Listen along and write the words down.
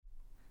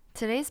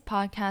Today's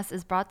podcast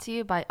is brought to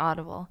you by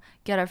Audible.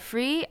 Get a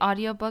free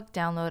audiobook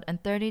download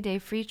and 30-day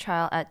free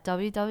trial at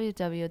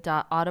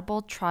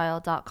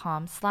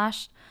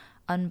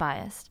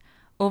www.audibletrial.com/unbiased.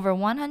 Over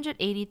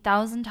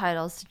 180,000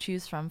 titles to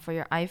choose from for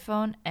your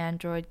iPhone,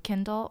 Android,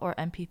 Kindle, or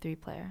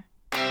MP3 player.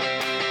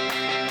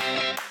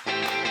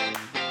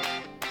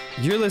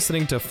 You're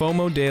listening to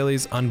FOMO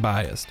Daily's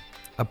Unbiased,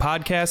 a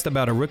podcast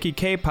about a rookie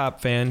K-pop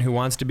fan who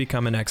wants to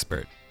become an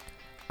expert.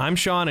 I'm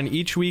Sean, and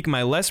each week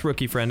my less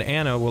rookie friend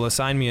Anna will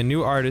assign me a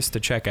new artist to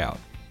check out.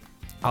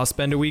 I'll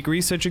spend a week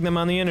researching them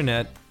on the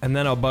internet, and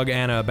then I'll bug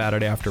Anna about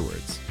it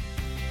afterwards.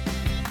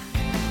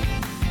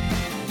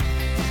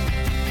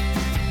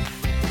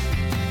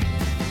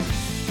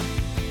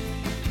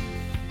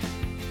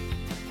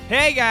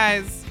 Hey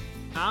guys,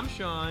 I'm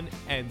Sean,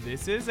 and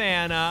this is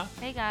Anna.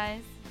 Hey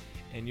guys.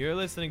 And you're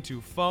listening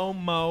to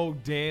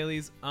FOMO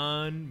Daily's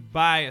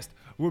Unbiased.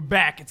 We're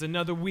back. It's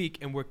another week,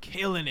 and we're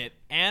killing it.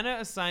 Anna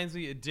assigns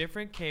me a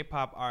different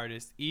K-pop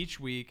artist each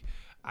week.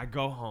 I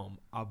go home.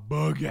 I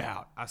bug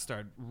out. I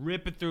start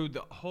ripping through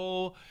the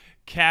whole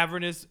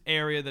cavernous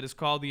area that is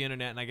called the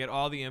internet, and I get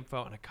all the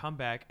info, and I come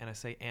back, and I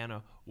say,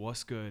 Anna,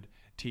 what's good?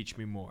 Teach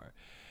me more.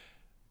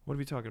 What are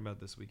we talking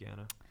about this week,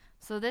 Anna?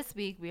 So this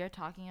week we are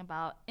talking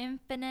about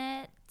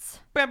Infinite.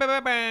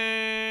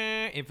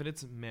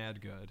 Infinite's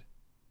mad good.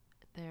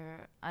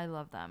 I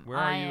love them. Where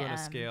are you on a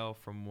scale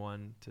from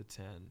 1 to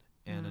 10?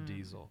 Anna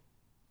Diesel.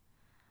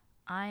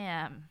 I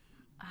am.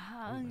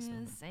 I'm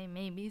going to say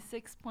maybe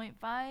 6.5.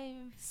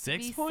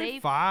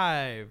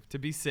 6.5 to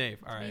be safe.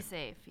 All right. To be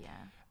safe, yeah.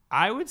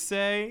 I would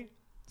say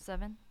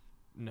 7.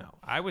 No,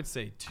 I would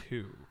say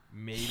 2,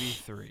 maybe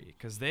 3,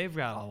 because they've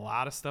got a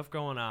lot of stuff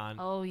going on.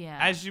 Oh yeah.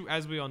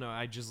 As we all know,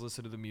 I just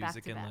listen to the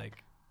music and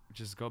back.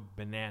 Just go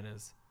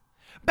bananas.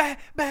 It's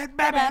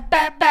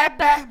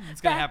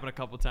gonna happen a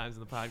couple times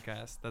in the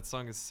podcast. That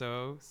song is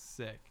so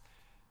sick.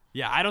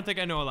 Yeah, I don't think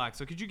I know a lot.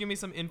 So could you give me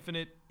some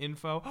Infinite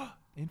info?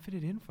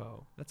 Infinite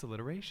info. That's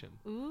alliteration.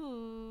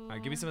 Ooh. All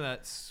right, give me some of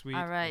that sweet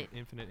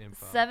Infinite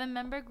info.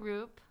 7-member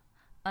group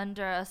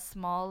under a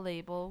small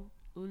label,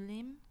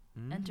 Ulim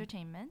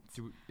Entertainment.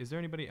 Is there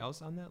anybody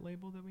else on that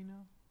label that we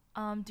know?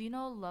 Do you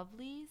know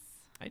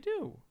Lovelies? I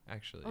do,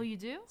 actually. Oh, you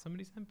do?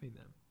 Somebody sent me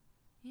them.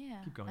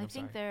 Yeah. Keep going. I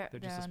think sorry. they're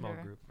just a small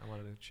under group. I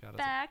wanted to shout out.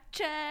 Fact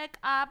check.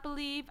 I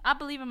believe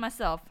in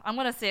myself. I'm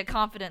gonna say it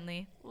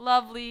confidently.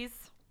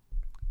 Lovelies.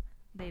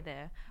 They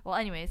there. Well,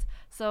 anyways,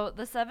 so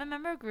the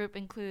 7-member group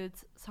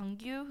includes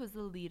Seungyu, who's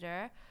the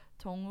leader,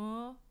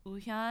 Dongwoo,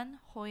 Woohyun,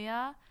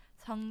 Hoya,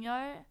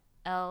 Seungyeol,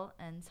 L,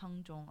 and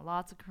Seungjong.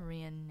 Lots of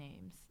Korean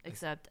names,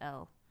 except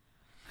L.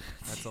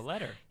 That's a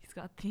letter. He's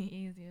got the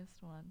easiest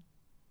one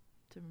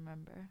to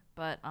remember.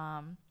 But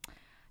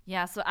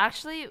yeah, so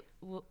actually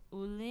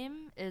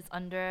Ulim is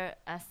under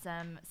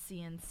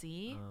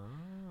SM-CNC.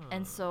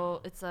 And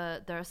so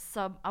they're a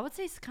sub, I would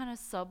say it's kind of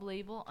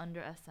sub-label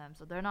under SM.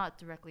 So they're not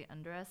directly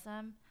under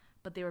SM,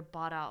 but they were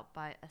bought out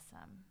by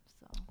SM.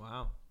 So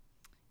wow.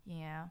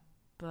 Yeah.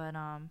 But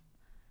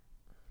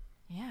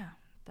yeah,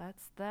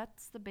 that's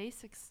the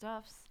basic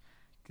stuffs.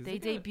 They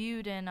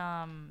debuted in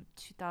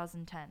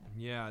 2010.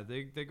 Yeah,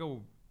 they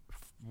go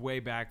way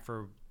back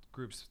for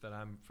groups that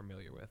I'm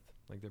familiar with.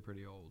 Like they're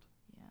pretty old.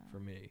 For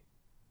me.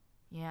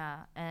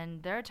 Yeah,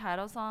 and their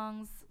title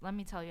songs, let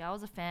me tell you, I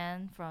was a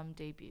fan from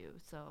debut.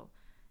 So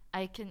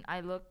I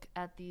look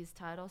at these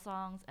title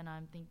songs and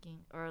I'm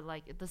thinking, or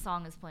like the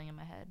song is playing in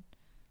my head.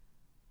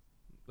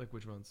 Like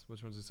which ones?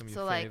 Which ones are some of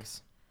your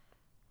faves?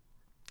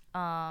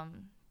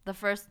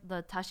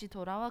 The Tashi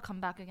Torawa, Come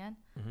Back Again.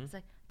 Mm-hmm. It's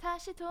like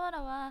Tashi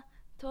Torawa,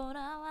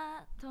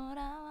 Torawa,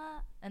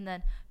 Torawa, and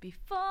then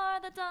Before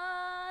the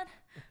Dawn.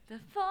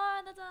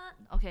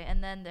 Okay,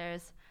 and then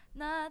there's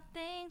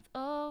Nothing's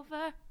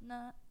Over,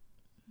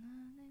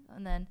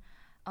 and then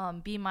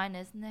B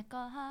minus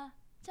내거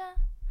하자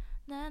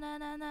na na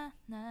na na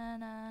na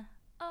na.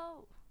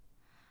 Oh,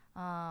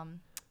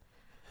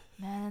 Man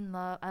in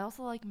Love. I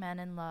also like Man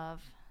in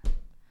Love.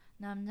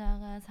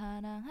 남자가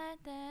사랑할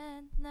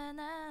땐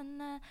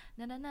나나나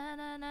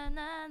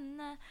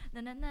나나나나나나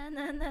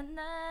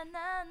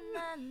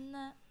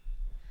나나나나나나나나.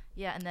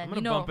 Yeah, and then I'm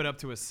gonna bump it up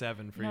to a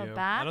 7 for you.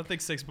 Back? I don't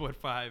think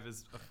 6.5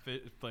 is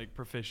like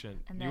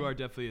proficient. You are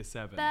definitely a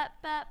 7.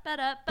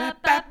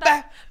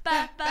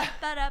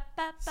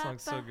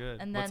 Song's so good.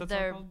 And then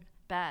they're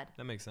bad.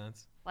 That makes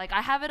sense. Like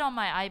I have it on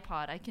my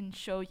iPod. I can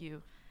show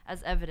you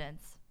as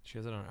evidence. She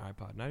has it on her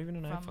iPod. Not even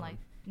an iPhone.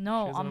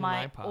 On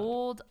my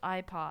old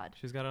iPod.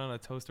 She's got it on a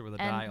toaster with a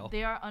dial. And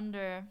they are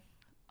under,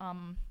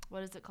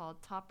 what is it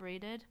called? Top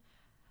rated.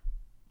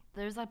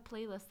 There's a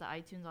playlist that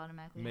iTunes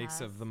automatically makes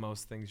has. of the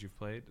most things you've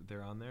played.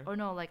 They're on there. Or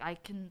no, like I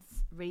can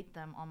rate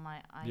them on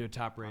my iPod. You're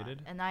top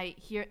rated. And I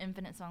hear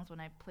Infinite songs when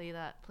I play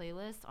that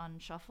playlist on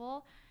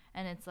shuffle,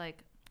 and it's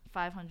like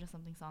 500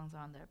 something songs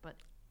are on there.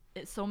 But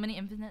so many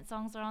Infinite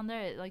songs are on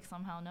there. It like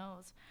somehow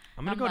knows.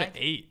 I'm gonna go to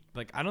 8.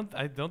 Like I don't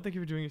think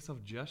you're doing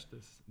yourself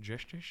justice.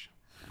 Justice.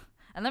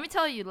 And let me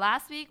tell you,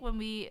 last week when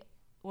we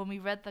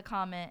read the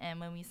comment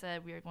and when we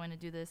said we were going to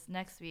do this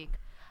next week,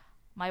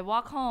 my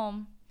walk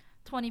home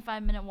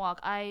 25-minute walk.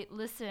 I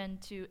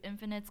listened to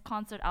Infinite's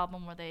concert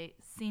album where they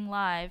sing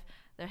live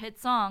their hit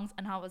songs,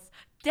 and I was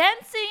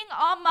dancing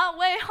on my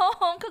way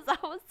home because I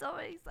was so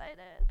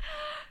excited.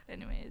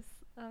 Anyways,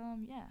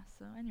 yeah.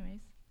 So,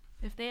 anyways,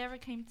 if they ever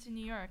came to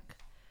New York,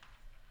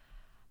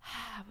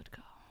 I would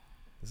go.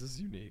 This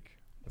is unique.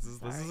 This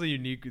is a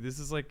unique. This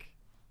is like,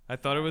 I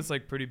thought it was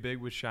like pretty big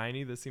with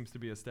Shiny. This seems to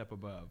be a step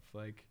above.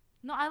 Like,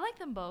 no, I like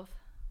them both.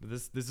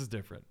 This is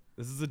different.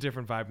 This is a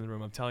different vibe in the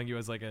room. I'm telling you,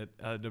 as like an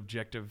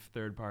objective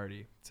third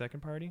party,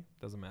 second party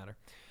doesn't matter.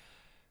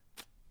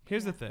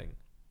 Here's the thing.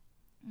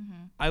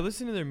 Mm-hmm. I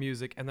listen to their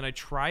music, and then I'm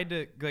trying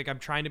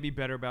to be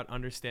better about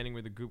understanding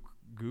where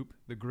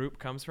the group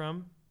comes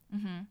from.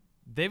 Mm-hmm.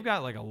 They've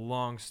got like a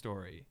long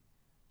story.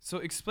 So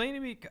explain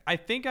to me. I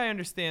think I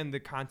understand the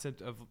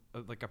concept of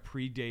like a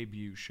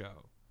pre-debut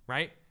show,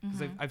 right?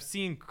 Because I've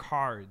seen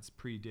Cards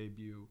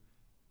pre-debut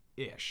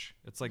ish.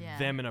 It's like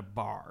them in a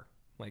bar,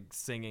 like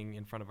singing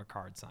in front of a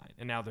card sign,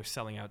 and now they're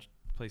selling out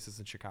places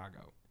in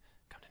Chicago.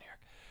 Come to New York.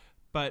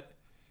 But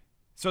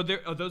so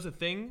are those a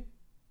thing?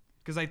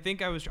 Because I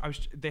think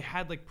they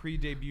had like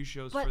pre-debut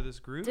shows for this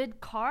group.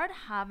 Did Card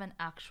have an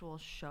actual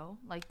show?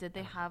 Like, did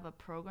they have a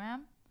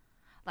program?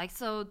 Like,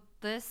 so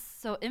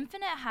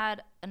Infinite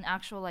had an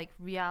actual like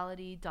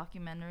reality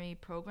documentary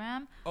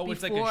program. Oh,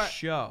 it's like a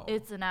show.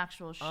 It's an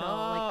actual show.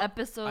 Like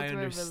episodes were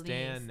released. I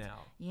understand now.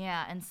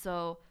 Yeah, and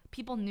so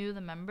people knew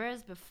the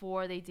members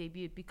before they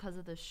debuted because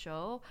of the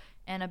show.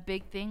 And a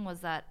big thing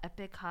was that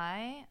Epic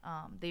High,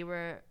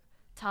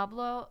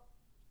 Tablo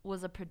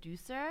was a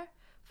producer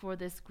for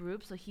this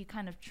group, so he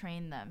kind of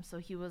trained them. So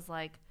he was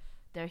like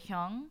their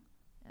hyung,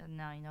 and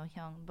now you know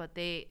hyung, but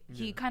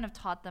he kind of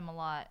taught them a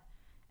lot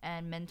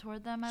and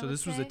mentored them. So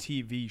this was a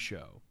TV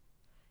show.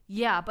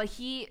 Yeah, but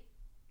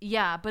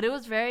it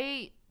was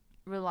very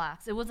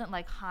relaxed. It wasn't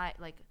like high,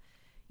 like,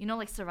 you know,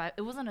 like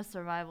it wasn't a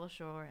survival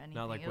show or anything.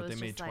 Not like what they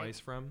made Twice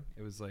from.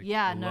 It was like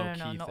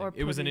no. Or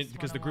it was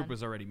because the group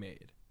was already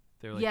made.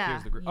 They were like,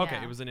 here's the group. Yeah.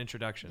 Okay, it was an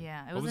introduction.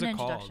 Yeah, it was an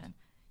introduction. Called?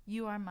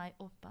 You Are My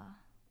Oppa.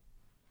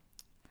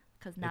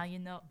 Because now you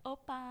know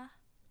Oppa.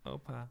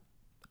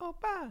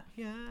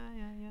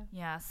 Yeah.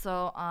 Yeah,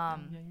 so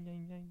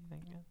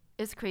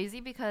it's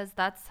crazy because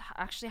that's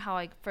actually how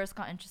I first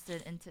got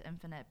interested into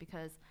Infinite,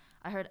 because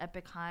I heard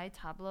Epic High,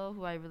 Tablo,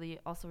 who I really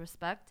also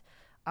respect.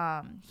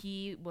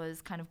 He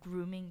was kind of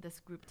grooming this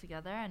group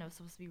together, and it was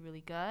supposed to be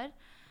really good.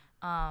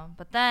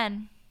 But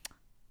then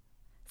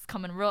it's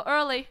coming real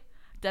early.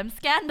 Them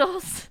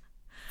scandals.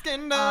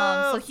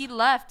 So he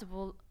left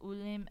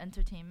Ulim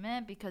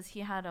Entertainment because he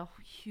had a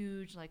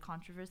huge like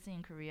controversy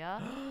in Korea,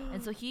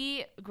 and so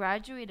he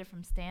graduated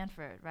from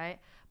Stanford, right?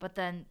 But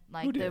then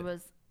like there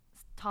was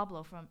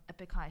Tablo from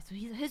Epic High, so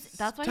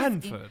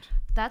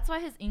that's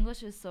why his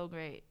English is so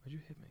great. Why'd you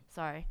hit me?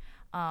 Sorry,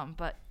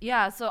 but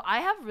yeah, so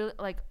I have really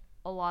like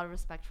a lot of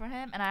respect for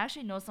him, and I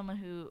actually know someone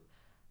who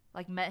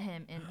like met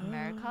him in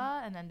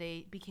America, and then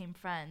they became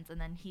friends, and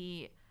then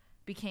he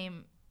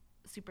became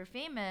super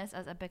famous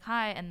as Epic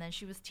High, and then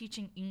she was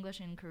teaching English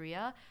in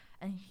Korea,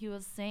 and he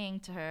was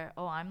saying to her,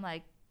 oh, I'm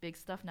like big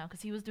stuff now,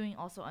 because he was doing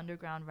also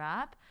underground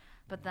rap,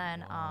 but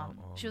then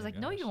she was like,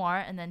 no, you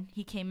aren't. And then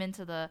he came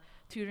into the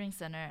tutoring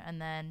center,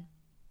 and then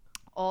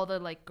all the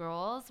like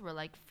girls were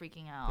like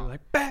freaking out. They were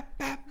like, bah,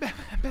 bah, bah,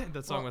 bah.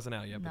 That song wasn't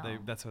out yet, but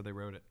that's how they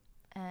wrote it.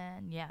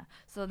 And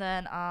so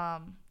then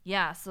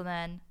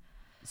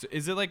so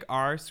is it like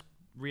our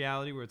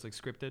reality where it's like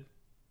scripted?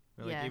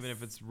 Or like even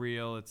if it's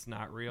real, it's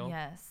not real?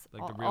 Yes.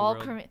 Like the real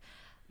world?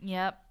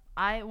 Yep.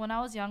 When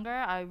I was younger,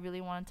 I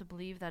really wanted to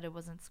believe that it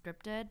wasn't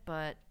scripted,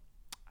 but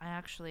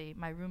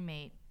my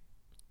roommate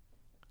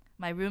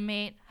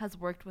has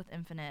worked with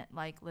Infinite,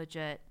 like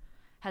legit,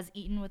 has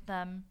eaten with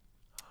them.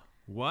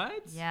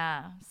 What?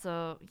 Yeah.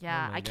 So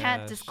I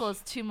can't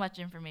disclose too much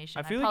information.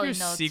 I feel like you're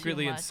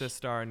secretly in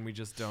Sistar and we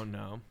just don't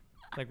know.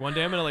 Like one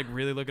day I'm gonna like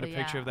really look at a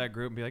picture of that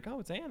group and be like, oh,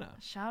 it's Anna.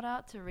 Shout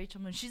out to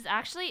Rachel Moon. She's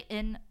actually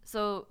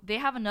so they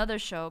have another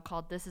show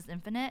called This Is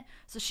Infinite.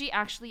 So she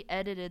actually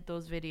edited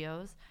those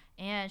videos,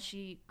 and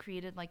she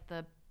created like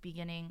the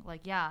beginning,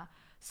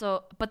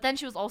 So, but then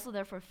she was also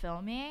there for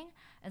filming,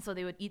 and so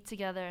they would eat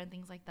together and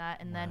things like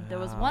that. And then there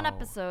was one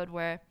episode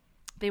where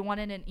they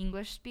wanted an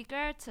English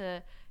speaker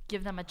to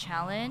give them a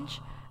challenge,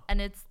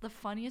 and it's the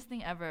funniest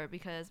thing ever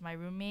because my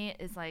roommate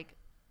is like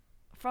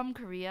from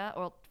Korea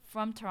or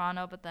from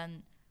Toronto, but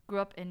then grew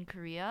up in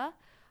Korea.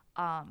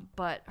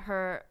 But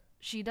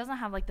she doesn't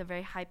have like the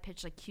very high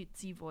pitched like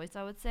cutesy voice,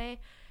 I would say.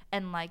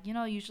 And like, you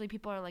know, usually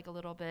people are like a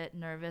little bit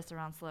nervous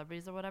around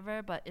celebrities or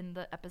whatever. But in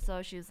the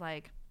episode, she's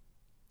like,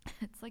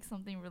 it's like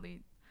something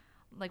really,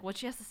 like what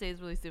she has to say is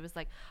really stupid. It's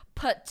like,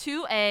 put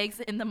 2 eggs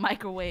in the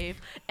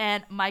microwave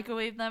and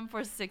microwave them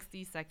for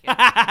 60 seconds.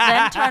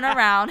 Then turn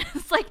around.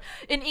 It's like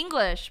in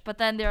English. But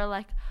then they're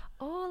like,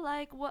 oh,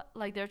 like what?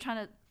 Like they're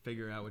trying to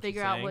figure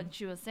out what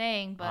she was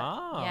saying,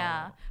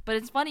 but but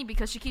it's funny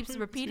because she keeps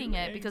repeating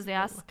it because they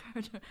ask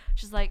her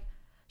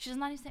she does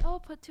not even say, oh,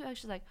 put 2 eggs.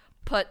 She's like,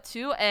 put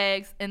 2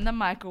 eggs in the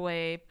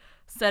microwave,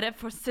 set it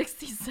for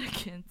 60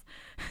 seconds.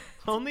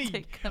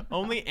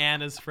 only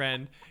Anna's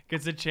friend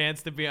gets a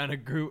chance to be on a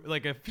group,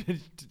 like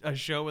a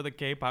show with a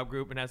K-pop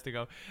group, and has to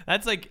go.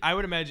 That's like, I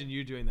would imagine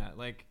you doing that.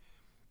 Like,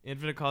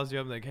 Infinite calls you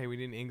up like, hey, we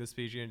need an English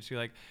speaker, and she's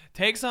like,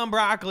 take some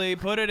broccoli,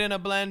 put it in a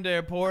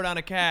blender, pour it on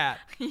a cat.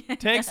 Yeah.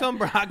 Take some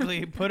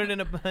broccoli, put it in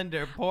a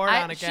blender, pour it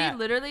on a cat. She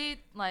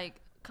literally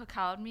like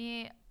cacaoed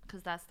me,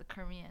 because that's the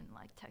Korean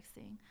like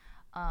texting.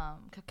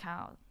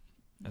 Cacao.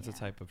 That's a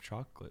type of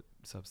chocolate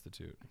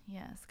substitute.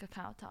 Yes,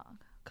 cacao talk.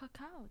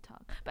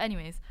 But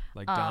anyways,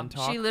 like Don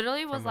talk. She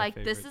literally was like,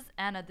 "This is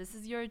Anna. This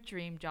is your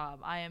dream job.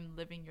 I am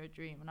living your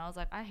dream." And I was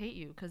like, "I hate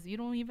you because you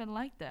don't even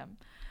like them."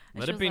 And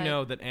let it be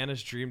known that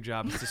Anna's dream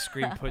job is to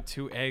scream "put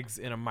 2 eggs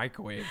in a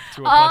microwave"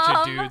 to a bunch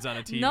of dudes on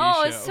a TV show.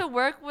 No, it's to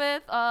work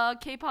with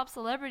K-pop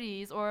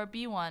celebrities or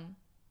be one.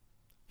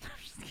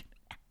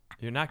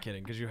 You're not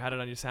kidding, because you had it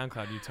on your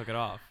SoundCloud. You took it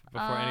off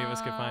before any of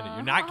us could find it.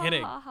 You're not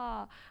kidding.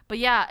 But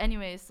yeah,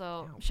 anyway,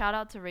 so shout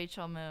out to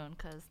Rachel Moon,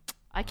 because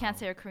I can't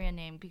say her Korean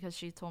name because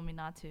she told me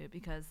not to,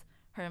 because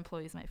her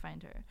employees might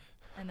find her.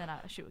 And then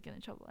she would get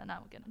in trouble, and I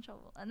would get in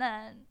trouble. And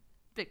then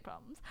big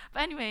problems.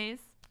 But anyways,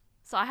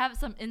 so I have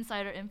some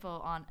insider info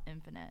on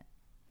Infinite.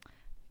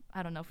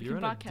 I don't know if we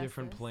can broadcast You're on a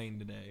different this. plane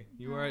today.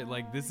 You are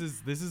like, this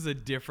is a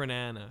different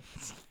Anna.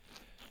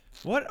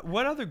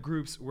 What other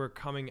groups were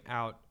coming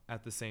out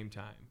at the same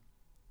time?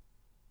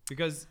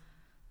 Because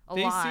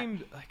they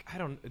seemed like,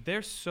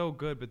 they're so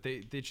good, but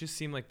they just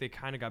seem like they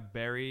kind of got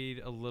buried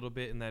a little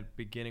bit in that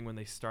beginning when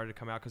they started to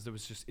come out, because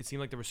it seemed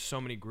like there were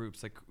so many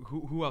groups. Like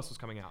who else was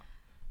coming out?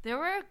 There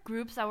were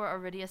groups that were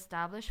already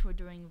established who were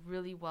doing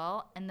really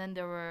well, and then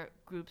there were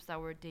groups that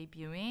were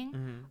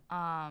debuting.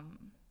 Mm-hmm.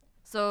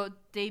 So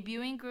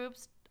debuting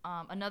groups,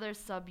 another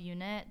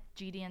subunit,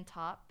 GD and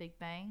Top, Big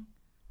Bang.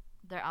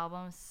 Their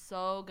album is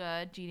so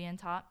good, GD and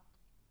Top.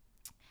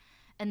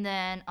 And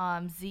then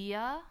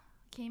Zia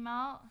came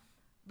out,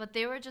 but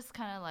they were just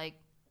kind of like,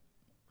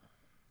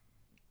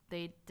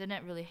 they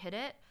didn't really hit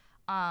it.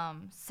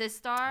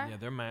 Sistar. Yeah,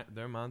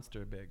 they're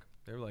monster big.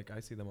 They're like, I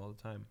see them all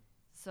the time.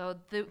 So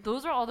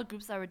those are all the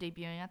groups that were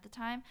debuting at the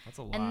time. That's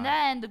a lot. And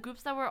then the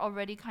groups that were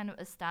already kind of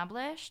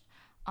established,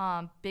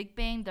 Big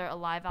Bang, their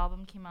Alive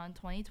album came out in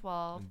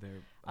 2012.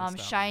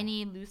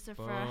 Shiny, Lucifer,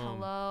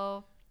 Boom.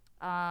 Hello,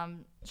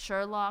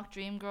 Sherlock,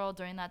 Dream Girl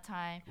during that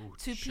time. Ooh,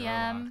 2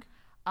 p.m.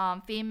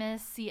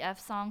 Famous CF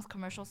songs,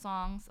 commercial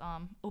songs.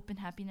 Open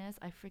Happiness,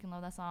 I freaking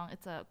love that song.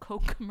 It's a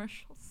Coke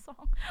commercial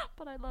song,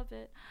 but I love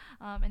it.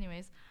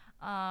 Anyways,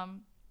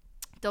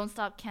 Don't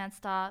Stop, Can't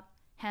Stop,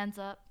 Hands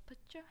Up, Put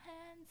Your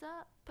Hands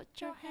Up, Put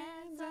Your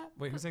Hands Up.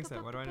 Wait, who sings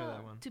that? Why do I know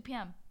that one? 2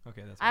 p.m.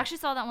 Okay, that's. I actually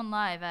saw that one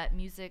live at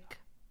Music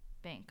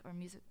Bank or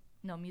Music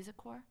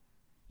Core.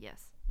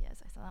 Yes, I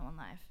saw that one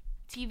live.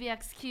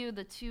 TVXQ,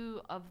 the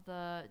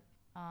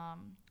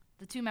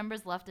two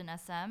members left in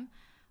SM,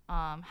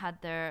 had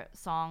their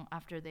song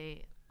after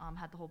they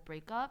had the whole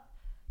breakup.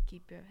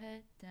 Keep Your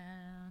Head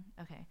Down.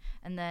 Okay,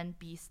 and then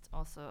Beast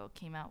also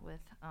came out with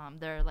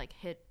their like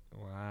hit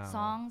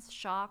songs,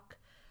 Shock,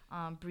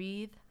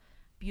 Breathe,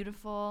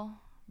 Beautiful,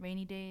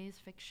 Rainy Days,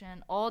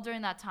 Fiction, all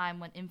during that time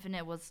when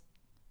Infinite was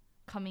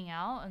coming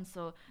out. And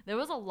so there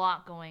was a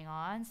lot going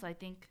on, so I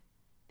think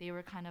they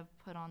were kind of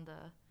put on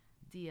the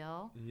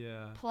DL.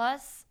 Yeah.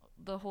 Plus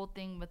the whole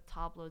thing with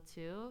Tableau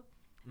too.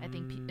 I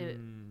think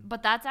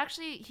but that's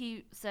actually,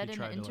 he said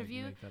in an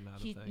interview,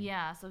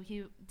 so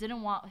he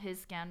didn't want his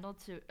scandal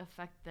to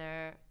affect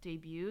their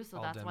debut, so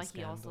that's why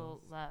he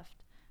also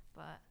left.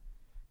 But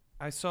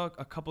I saw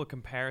a couple of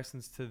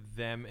comparisons to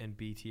them and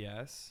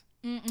BTS,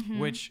 mm-hmm.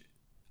 which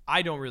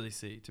I don't really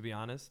see, to be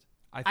honest.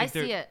 I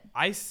see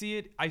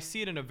it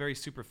in a very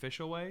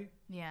superficial way.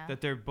 Yeah. That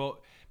they're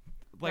both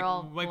like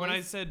when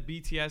I said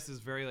BTS is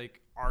very like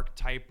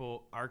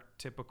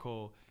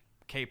archetypical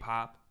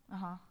K-pop.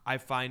 Uh-huh. I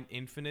find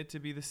Infinite to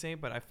be the same,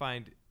 but I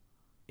find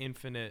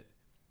Infinite,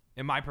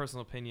 in my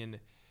personal opinion,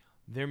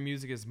 their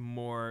music is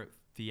more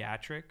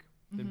theatric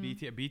than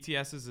BTS.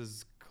 BTS's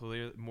is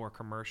clearly more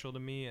commercial to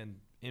me, and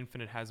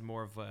Infinite has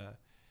more of a,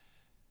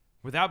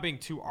 without being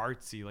too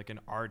artsy, like an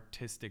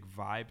artistic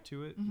vibe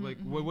to it. Like,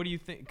 what do you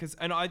think? Because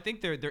I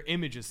think their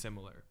image is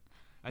similar.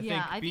 I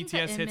think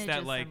BTS hits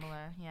that like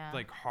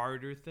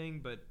harder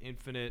thing, but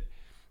Infinite,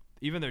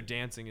 even their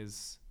dancing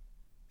is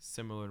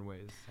similar in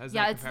ways. It's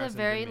the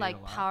very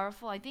like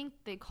powerful, I think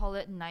they call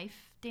it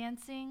knife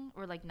dancing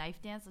or like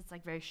knife dance. It's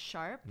like very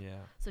sharp. Yeah.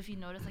 So if you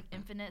notice, like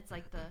Infinite, it's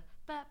like the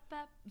bap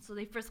bap. So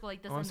they first go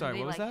like this, and then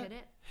they like hit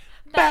it.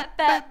 Bap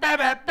bap bap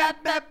bap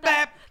bap bap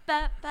bap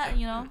bap bap.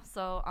 You know.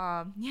 So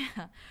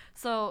yeah.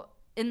 So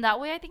in that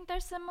way, I think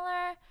they're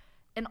similar,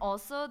 and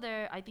also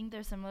I think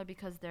they're similar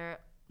because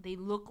they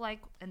look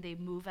like and they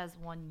move as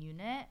one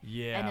unit.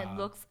 Yeah. And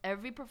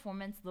every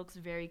performance looks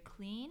very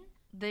clean.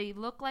 They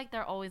look like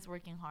they're always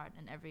working hard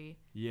in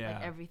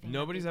everything.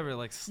 Nobody's ever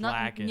like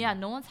slacking.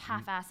 No one's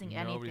half-assing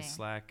anything. Nobody's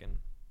slacking.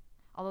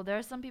 Although there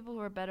are some people who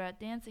are better at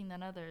dancing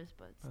than others,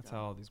 but that's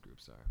how all these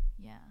groups are.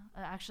 Yeah,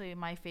 actually,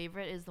 my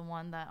favorite is the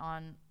one that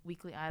on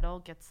Weekly Idol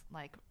gets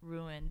like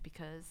ruined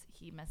because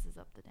he messes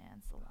up the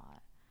dance a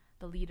lot.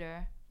 The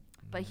leader,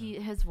 But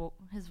his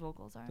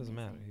vocals are Doesn't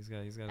matter.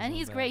 amazing. He's got. And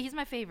he's great. He's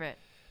my favorite.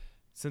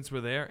 Since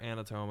we're there,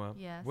 Anatoma.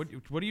 Yes.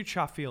 What are you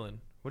cha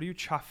feeling? What are you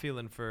cha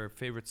feeling for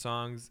favorite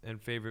songs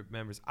and favorite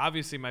members?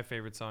 Obviously, my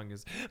favorite song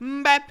is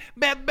because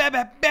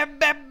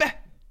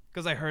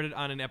I heard it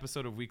on an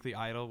episode of Weekly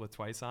Idol with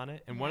Twice on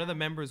it, and one of the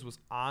members was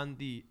on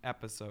the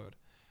episode.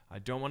 I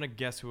don't want to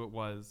guess who it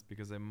was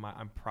because I'm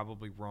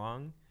probably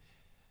wrong.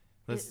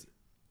 Do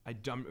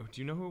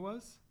you know who it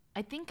was?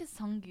 I think it's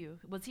Seungyu.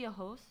 Was he a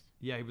host?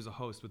 Yeah, he was a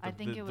host with I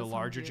think it the was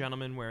larger Seungyu.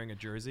 gentleman wearing a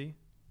jersey,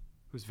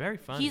 who's very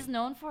funny. He's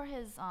known for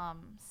his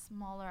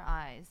smaller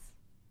eyes.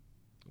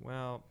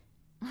 Well,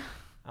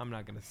 I'm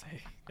not going to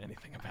say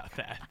anything about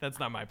that. That's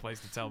not my place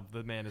to tell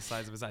the man the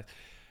size of his eyes.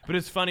 But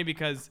it's funny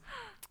because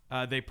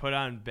they put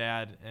on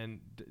Bad and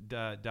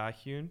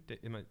Dahyun.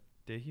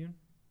 Dahyun?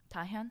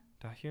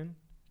 Taehyun?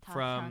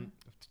 From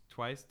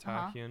Twice.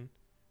 Taehyun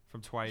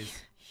from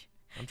Twice.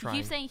 I'm trying.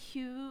 You keep saying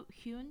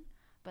Hyun,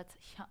 but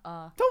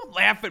Don't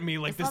laugh at me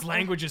like this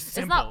language is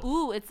simple. It's not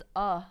ooh, it's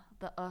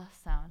the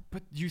sound.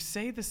 But you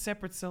say the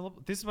separate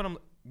syllable. This is what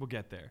we'll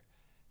get there.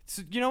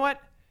 So you know what?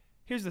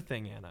 Here's the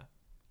thing, Anna.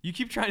 You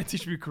keep trying to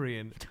teach me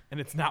Korean, and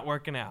it's not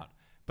working out.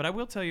 But I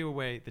will tell you a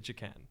way that you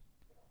can.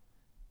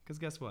 Because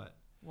guess what?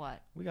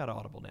 What? We got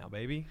Audible now,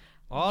 baby.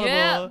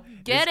 Audible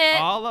is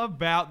all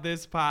about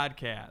this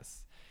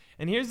podcast.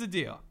 And here's the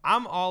deal.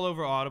 I'm all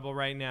over Audible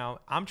right now.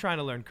 I'm trying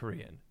to learn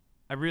Korean.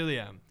 I really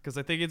am. Because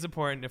I think it's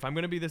important. If I'm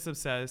going to be this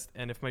obsessed,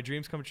 and if my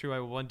dreams come true, I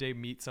will one day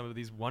meet some of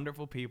these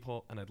wonderful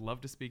people, and I'd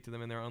love to speak to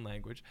them in their own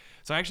language.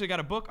 So I actually got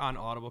a book on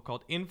Audible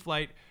called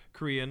In-Flight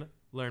Korean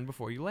Learn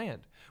Before You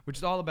Land, which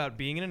is all about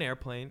being in an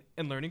airplane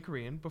and learning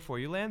Korean before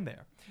you land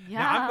there. Yes.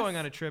 Now, I'm going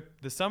on a trip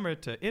this summer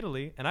to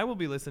Italy, and I will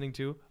be listening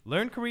to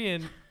Learn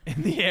Korean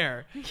in the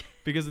Air,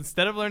 because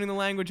instead of learning the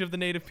language of the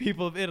native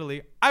people of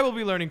Italy, I will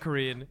be learning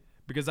Korean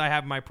because I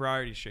have my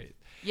priorities straight.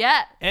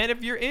 Yeah. And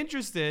if you're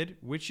interested,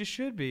 which you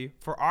should be,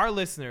 for our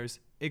listeners,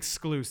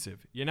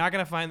 exclusive. You're not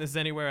going to find this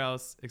anywhere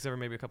else, except for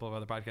maybe a couple of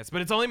other podcasts,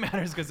 but it only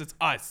matters because it's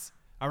us.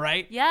 All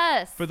right?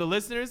 Yes. For the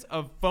listeners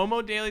of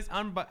FOMO Daily's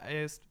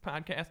Unbiased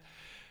podcast,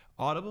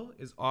 Audible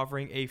is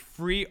offering a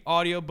free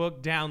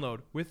audiobook download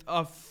with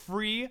a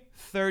free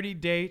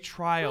 30-day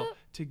trial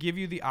to give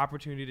you the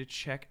opportunity to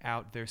check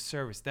out their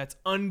service. That's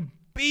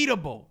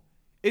unbeatable.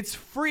 It's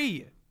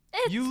free.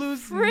 You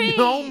lose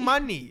no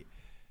money.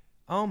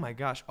 Oh my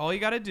gosh. All you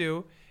got to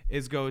do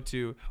is go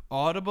to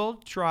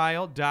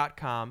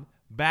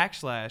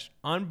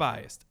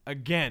audibletrial.com/unbiased.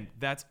 Again,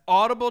 that's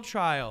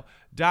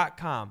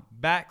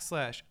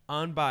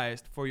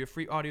audibletrial.com/unbiased for your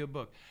free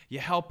audiobook. You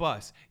help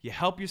us. You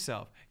help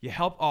yourself. You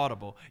help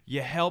Audible.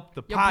 You help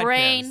the podcast.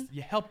 Brain.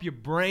 You help your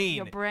brain.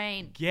 Your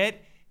brain.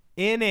 Get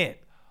in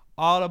it.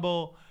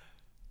 Audible,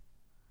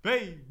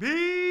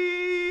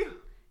 baby.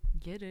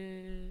 Get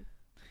it.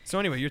 So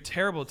anyway, you're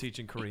terrible at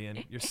teaching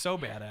Korean. You're so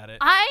bad at it.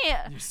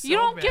 You're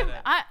so bad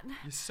at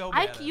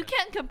it. You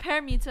can't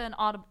compare me to an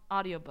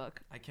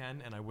audiobook. I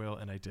can and I will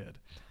and I did.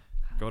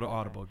 Go to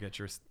Audible, get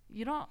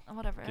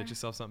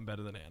yourself something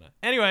better than Anna.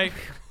 Anyway,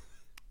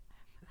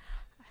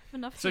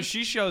 so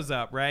she shows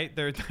up, right?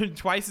 They're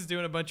Twice is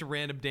doing a bunch of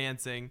random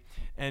dancing,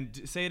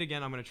 and say it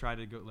again. I'm gonna try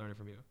to learn it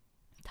from you.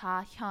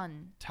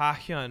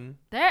 Taehyun.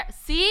 There,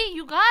 see,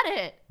 you got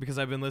it. Because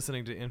I've been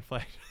listening to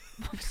In-Flight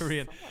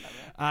Korean.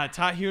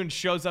 Taehyun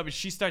shows up and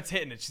she starts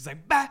hitting it. She's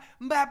like ba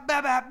ba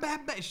ba ba ba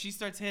ba. She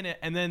starts hitting it,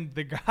 and then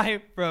the guy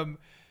from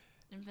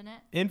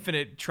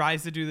Infinite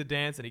tries to do the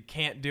dance and he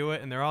can't do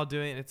it, and they're all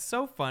doing it. And it's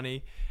so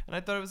funny, and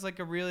I thought it was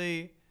like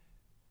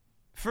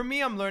for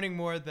me, I'm learning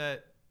more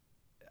that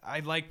I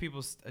like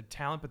people's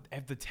talent, but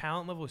the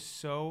talent level is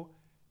so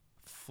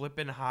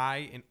flipping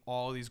high in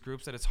all these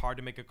groups that it's hard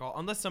to make a call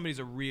unless somebody's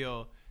a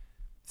real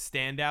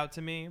standout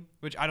to me,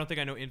 which I don't think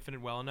I know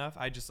Infinite well enough.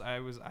 I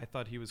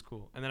thought he was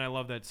cool, and then I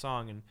love that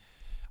song, and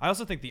I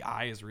also think the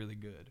eye is really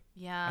good.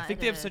 Yeah, I think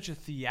they have such a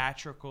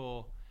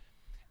theatrical.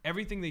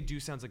 Everything they do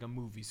sounds like a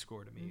movie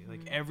score to me. Mm-hmm.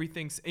 Like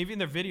everything's, even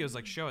their videos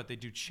like show it. They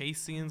do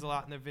chase scenes a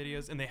lot in their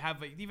videos, and they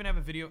even have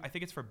a video. I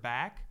think it's for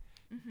Back.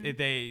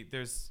 Mm-hmm.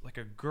 There's like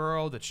a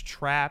girl that's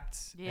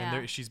trapped,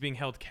 and she's being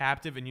held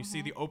captive, and you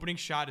see the opening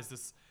shot is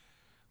this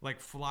like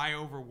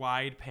flyover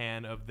wide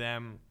pan of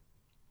them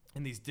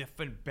in these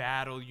different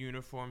battle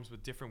uniforms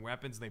with different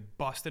weapons. They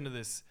bust into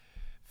this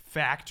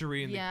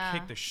factory and they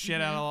kick the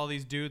shit out of all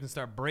these dudes and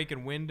start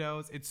breaking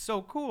windows. It's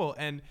so cool,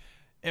 and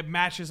it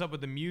matches up with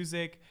the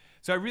music.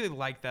 So I really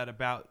like that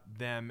about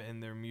them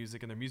and their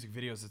music and their music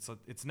videos.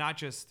 It's not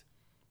just,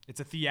 it's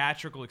a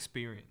theatrical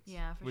experience,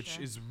 which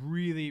is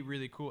really,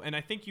 really cool. And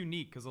I think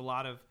unique because a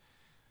lot of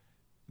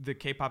the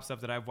K-pop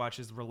stuff that I've watched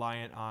is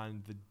reliant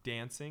on the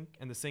dancing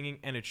and the singing,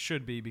 and it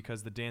should be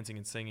because the dancing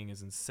and singing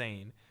is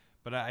insane.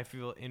 But I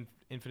feel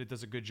Infinite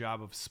does a good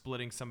job of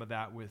splitting some of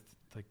that with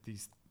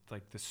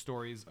the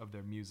stories of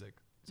their music.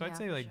 So I'd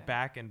say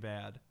Back and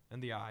Bad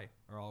and The Eye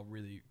are all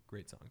really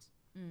great songs.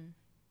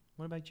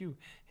 What about you,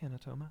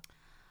 Anatoma?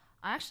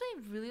 I actually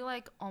really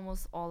like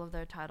almost all of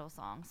their title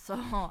songs. So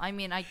I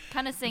mean, I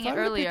kind of sang it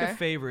earlier. If I were to pick a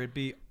favorite, it'd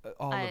be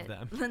all of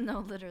them. No,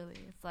 literally,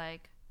 it's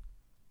like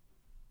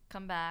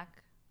Come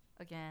Back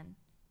Again,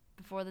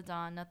 Before the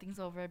Dawn, Nothing's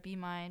Over, Be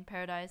Mine,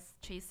 Paradise,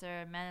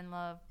 Chaser, Man in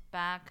Love,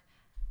 Back,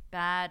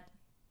 Bad,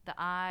 The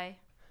Eye.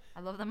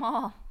 I love them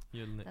all.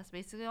 That's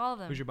basically all of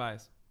them. Who's your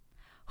bias?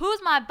 Who's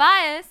my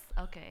bias?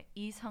 Okay,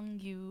 Lee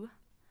Sung-yu.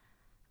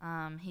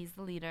 He's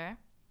the leader.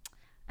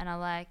 And I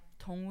like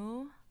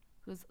Dongwoo,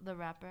 who's the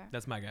rapper.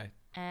 That's my guy.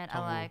 And Dongwoo.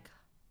 I like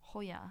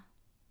Hoya,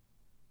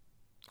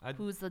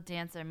 who's the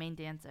dancer, main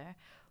dancer,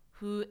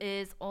 who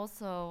is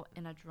also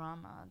in a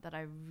drama that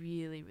I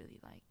really, really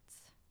liked.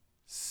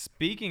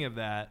 Speaking of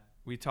that,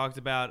 we talked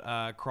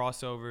about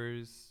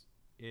crossovers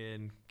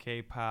in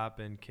K-pop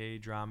and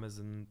K-dramas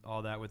and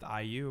all that with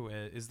IU.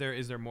 Is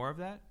there more of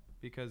that?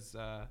 Because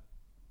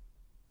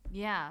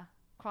yeah,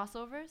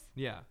 crossovers.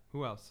 Yeah,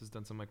 who else has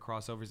done some like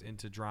crossovers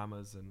into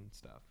dramas and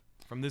stuff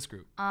from this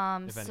group?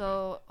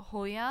 So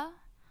Hoya,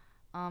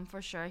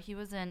 for sure, he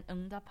was in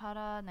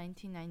응답하라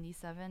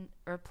 1997,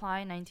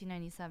 Reply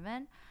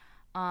 1997,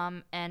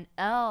 and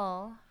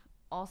L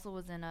also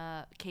was in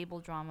a cable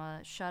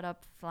drama, Shut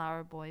Up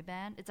Flower Boy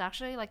Band. It's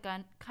actually like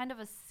a kind of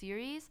a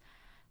series,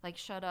 like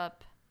Shut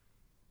Up.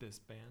 This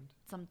band.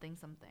 Something.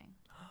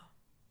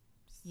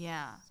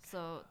 Yeah.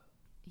 So,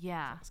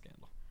 yeah.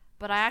 Scandal.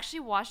 But I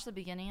actually watched the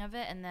beginning of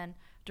it, and then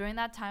during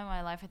that time in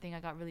my life, I think I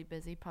got really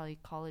busy, probably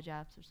college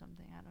apps or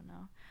something. I don't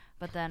know.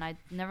 But then I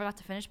never got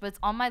to finish. But it's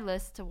on my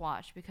list to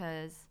watch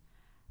because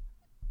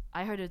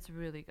I heard it's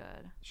really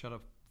good. Shut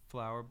Up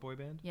Flower Boy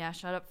Band? Yeah,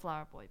 Shut Up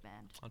Flower Boy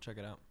Band. I'll check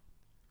it out.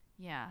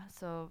 Yeah.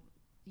 So,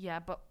 yeah.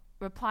 But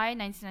Reply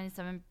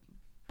 1997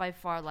 by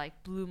far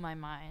like blew my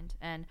mind,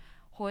 and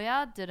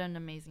Hoya did an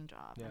amazing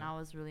job, and I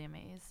was really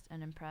amazed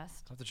and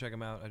impressed. I'll have to check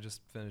them out. I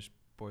just finished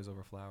Boys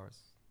Over Flowers.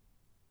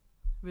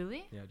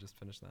 Really? Yeah, I just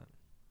finished that.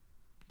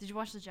 Did you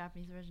watch the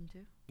Japanese version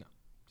too? No,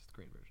 just the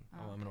Korean version. Oh,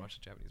 I'm okay. going to watch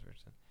the Japanese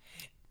version.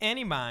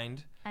 Any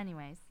mind.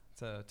 Anyways.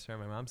 It's a term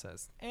my mom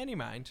says. Any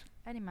mind.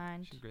 Any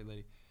mind. She's a great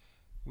lady.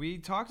 We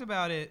talked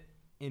about it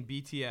in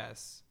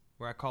BTS,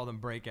 where I call them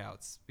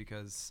breakouts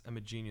because I'm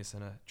a genius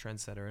and a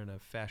trendsetter and a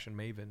fashion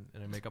maven,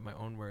 and I make up my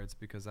own words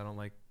because I don't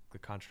like the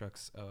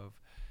constructs of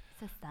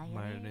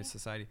modern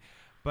society.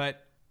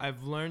 But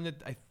I've learned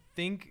that I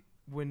think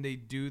when they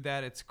do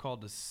that, it's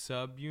called a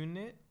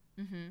subunit.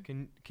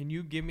 Mm-hmm. Can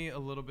you give me a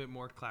little bit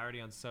more clarity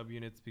on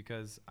subunits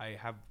because I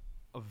have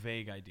a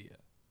vague idea.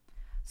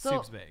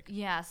 Super vague.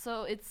 Yeah,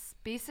 so it's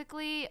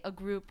basically a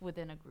group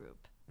within a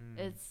group.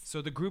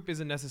 So the group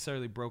isn't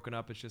necessarily broken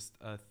up. It's just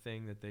a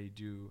thing that they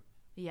do.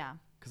 Yeah.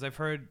 Because I've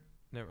heard,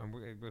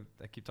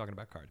 I keep talking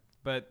about Card,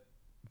 but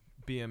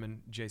BM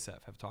and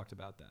JSEF have talked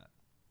about that.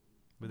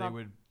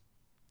 Where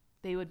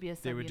they would be a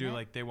subunit. They would do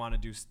like they want to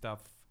do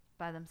stuff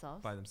by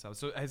themselves.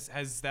 So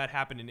has that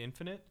happened in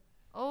Infinite?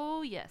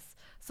 Oh yes.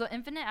 So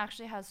Infinite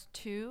actually has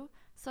two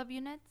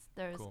subunits.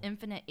 There's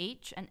Infinite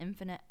H and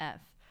Infinite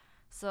F.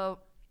 So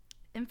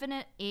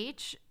Infinite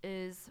H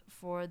is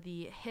for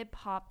the hip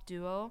hop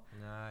duo.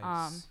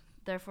 Nice.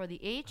 Therefore the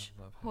H,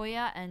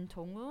 Hoya and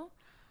Dongwoo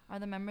are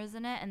the members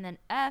in it, and then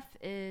F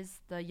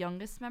is the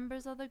youngest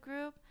members of the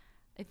group.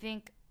 I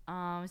think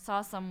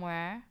saw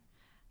somewhere,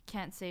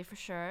 can't say for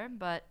sure,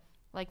 but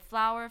like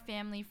Flower,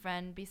 Family,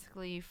 Friend,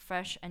 basically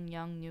fresh and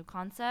young new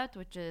concept,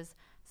 which is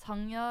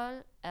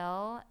Seungyeol,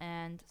 L,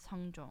 and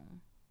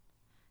Seungjong.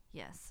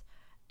 Yes.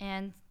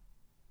 And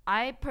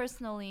I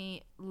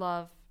personally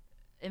love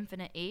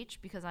Infinite H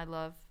because I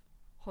love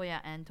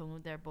Hoya and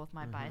Dongwoo. They're both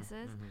my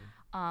biases.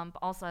 But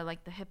also I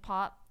like the hip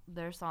hop,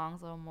 their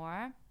songs a little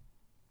more.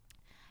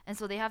 And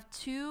so they have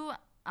two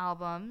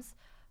albums,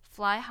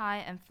 Fly High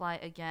and Fly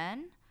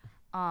Again.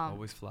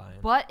 Always flying.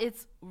 But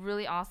it's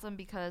really awesome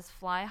because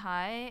Fly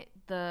High,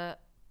 the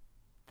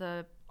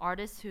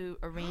artist who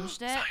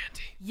arranged it. Zion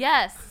T.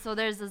 Yes. So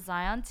there's a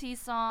Zion T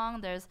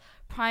song. There's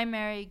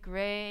Primary,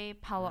 Gray,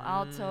 Palo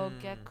Alto,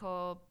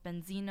 Gecko,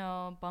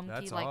 Benzino, Bumkey.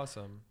 That's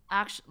awesome.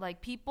 Actually,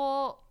 like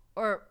people,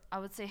 or I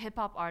would say hip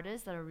hop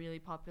artists that are really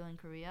popular in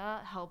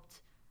Korea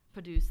helped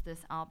produce this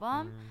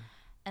album.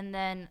 And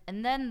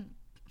then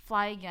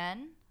Fly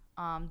Again,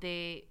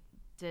 they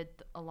did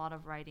a lot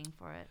of writing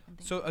for it.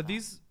 And so are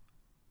these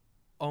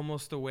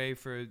almost a way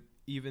for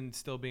even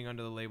still being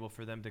under the label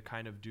for them to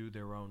kind of do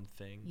their own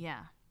thing?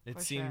 Yeah. It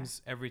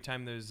seems every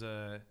time there's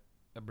a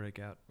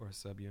breakout or a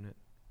subunit,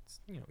 it's,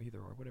 either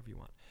or, whatever you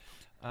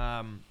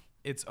want.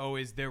 It's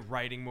always they're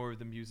writing more of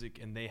the music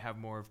and they have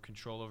more of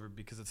control over it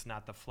because it's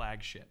not the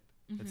flagship.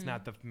 It's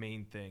not the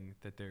main thing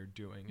that they're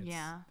doing.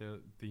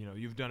 It's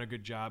you've done a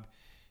good job.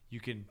 You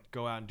can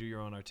go out and do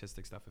your own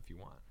artistic stuff if you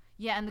want.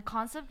 Yeah, and the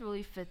concept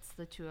really fits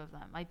the two of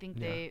them. I think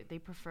they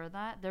prefer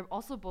that. They're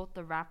also both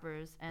the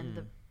rappers and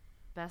the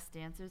best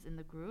dancers in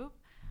the group.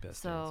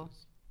 Best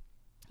dancers.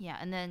 Yeah,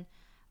 and then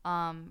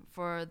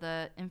for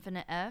the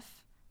Infinite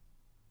F,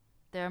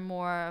 they're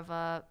more of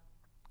a,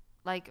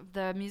 like,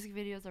 the music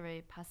videos are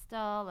very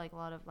pastel, like a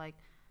lot of like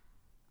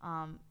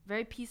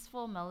very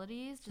peaceful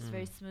melodies, just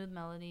very smooth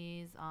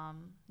melodies,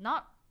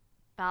 not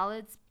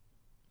ballads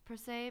per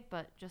se,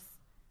 but just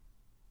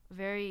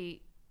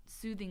very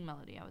soothing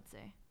melody, I would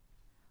say.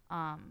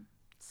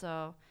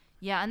 So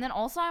yeah, and then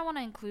also I want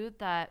to include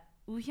that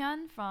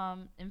Woohyun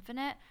from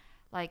Infinite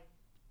like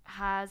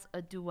has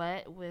a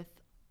duet with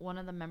one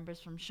of the members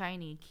from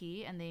Shiny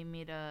Key, and they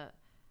made a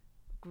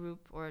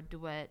group or a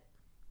duet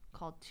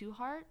called Two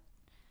Heart.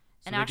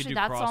 So And they could actually do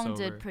that song crossover.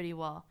 did pretty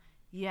well.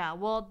 Yeah,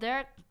 well,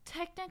 they're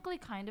technically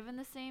kind of in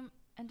the same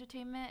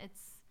entertainment.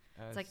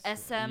 It's like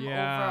SM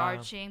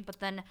overarching, but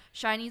then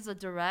Shiny's a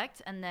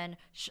direct, and then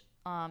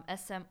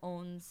SM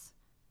owns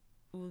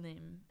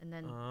Ulim, and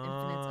then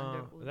Infinite's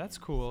under Ulim. That's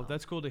cool. So.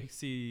 That's cool to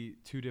see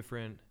two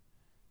different,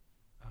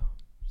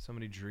 so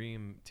many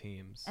dream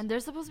teams. And they're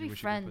supposed to be we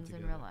wish we could put friends in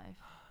together. real life.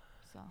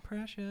 So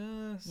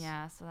Precious.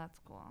 yeah, so that's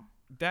cool.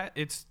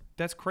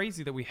 That's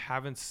crazy that we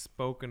haven't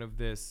spoken of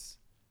this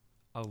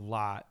a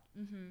lot.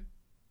 Mm-hmm.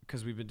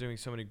 Because we've been doing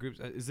so many groups.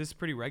 Is this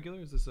pretty regular?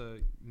 Is this a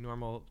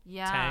normal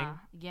Yeah, tang?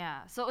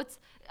 yeah. So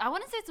I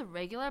wouldn't say it's a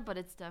regular, but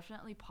it's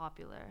definitely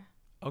popular.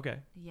 Okay.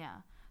 Yeah.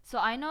 So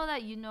I know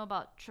that you know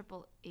about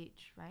Triple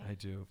H, right? I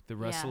do. The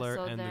wrestler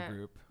so and the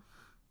group.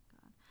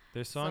 God.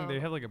 Their song, So- they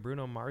have like a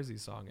Bruno Marzi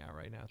song out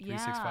right now.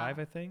 365,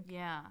 I think.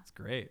 Yeah. It's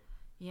great.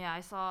 Yeah, I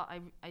saw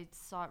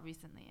it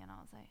recently, and I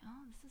was like,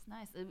 oh, this is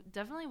nice. It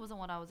definitely wasn't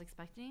what I was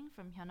expecting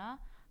from Hyuna,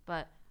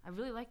 but I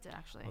really liked it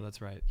actually. Oh,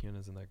 that's right.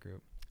 Hyuna's in that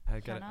group.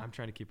 Hyuna? I'm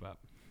trying to keep up.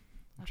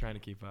 I'm Okay. trying to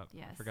keep up.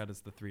 Yes. I forgot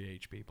it's the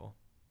 3H people.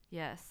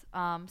 Yes.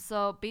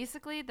 So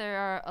basically, there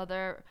are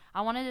other.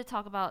 I wanted to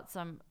talk about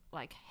some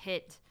like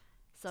hit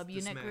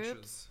subunit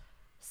groups.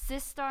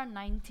 Sistar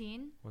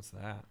 19. What's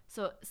that?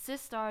 So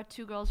Sistar,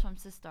 two girls from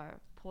Sistar.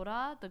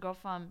 Pora, the girl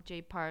from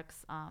J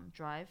Park's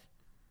Drive.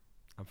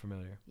 I'm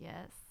familiar.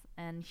 Yes.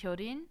 And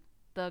Hyorin,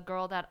 the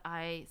girl that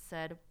I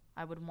said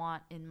I would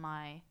want in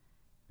my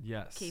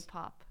Yes.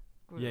 K-pop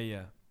group.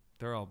 Yeah.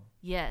 They're all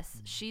Yes,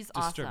 she's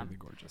disturbingly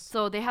awesome. gorgeous.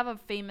 So they have a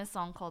famous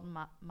song called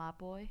Ma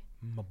Boy.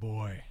 My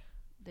boy.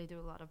 They do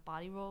a lot of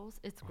body rolls.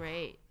 It's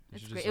great. They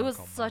It's should do a great. It song was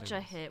called such Body a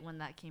Rolls. hit when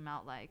that came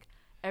out. Like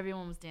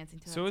everyone was dancing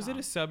to that So is song. it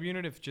a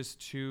subunit if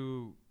just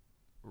two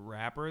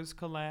rappers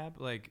collab?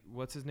 Like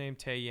what's his name?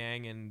 Tae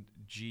Yang and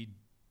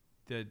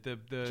the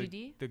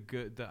GD? the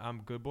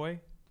good boy.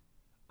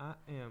 I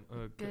am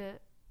a Good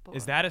boy.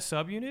 Is that a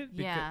subunit?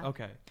 Yeah.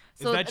 Okay.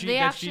 So is they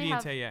that's actually GD and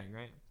have- Tae Yang,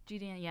 right?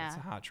 GD and yeah. It's a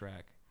hot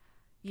track.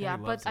 Yeah,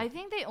 Kenny but loves I it.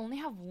 think they only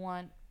have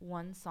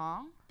one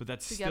song. But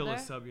that's together?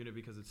 still a subunit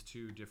because it's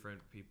two different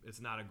people. It's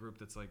not a group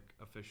that's like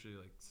officially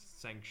like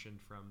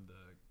sanctioned from the.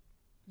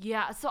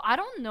 Yeah, so I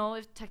don't know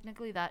if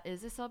technically that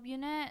is a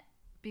subunit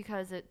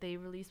because they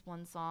released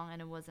one song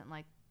and it wasn't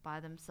like by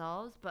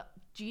themselves. But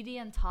GD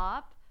and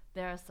Top,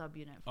 they're a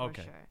subunit for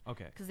Okay. sure.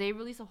 Okay. Because they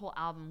released a whole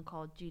album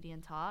called GD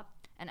and Top,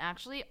 and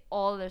actually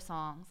all of their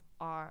songs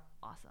are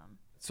awesome.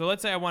 So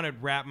let's say I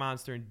wanted Rap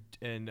Monster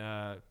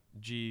and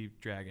G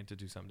Dragon to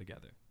do something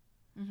together.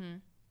 Mm-hmm.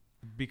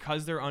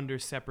 Because they're under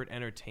separate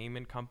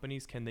entertainment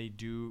companies,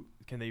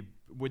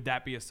 would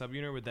that be a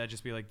subunit, or would that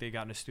just be like they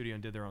got in a studio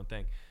and did their own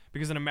thing?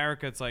 Because in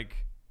America, it's like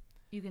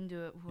You can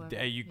do it.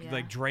 Whoever.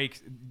 like Drake,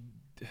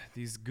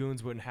 these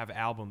goons wouldn't have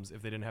albums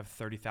if they didn't have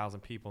 30,000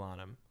 people on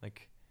them.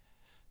 Like,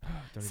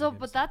 don't So, even get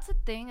but me that's the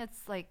thing.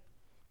 It's like,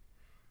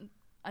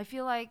 I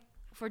feel like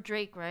for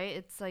Drake, right?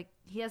 It's like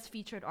he has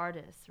featured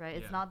artists, right?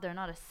 It's Yeah. not. They're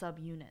not a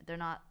subunit. They're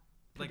not.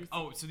 like,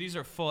 producing- so these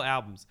are full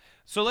albums.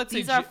 So let's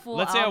These say are full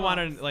let's say I want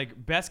albums.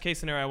 like best case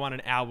scenario, I want an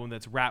album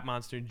that's Rap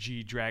Monster and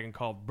G Dragon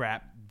called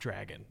Rap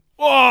Dragon.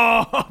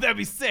 Oh, that'd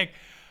be sick.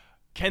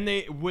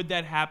 Would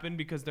that happen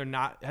because they're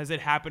not? Has it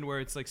happened where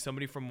it's like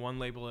somebody from one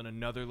label and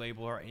another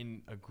label are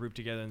in a group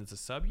together and it's a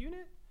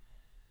subunit?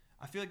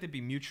 I feel like they'd be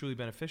mutually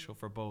beneficial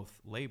for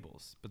both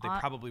labels, but they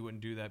probably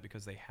wouldn't do that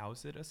because they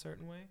house it a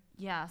certain way.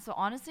 Yeah. So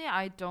honestly,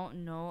 I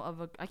don't know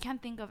of a. I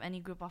can't think of any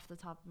group off the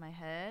top of my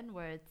head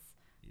where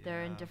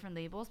they're in different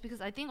labels,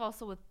 because I think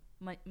also with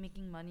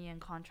making money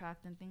and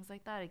contract and things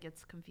like that, it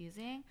gets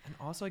confusing. And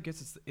also, I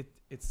guess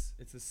it's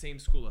the same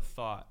school of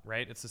thought,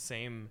 right? It's the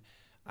same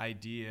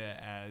idea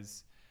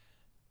as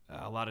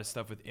a lot of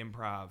stuff with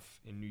improv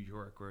in New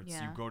York, where it's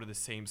you go to the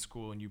same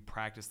school and you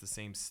practice the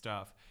same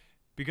stuff.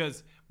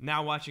 Because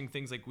now watching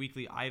things like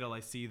Weekly Idol,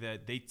 I see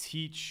that they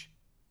teach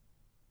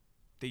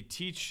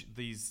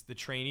the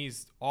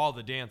trainees all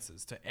the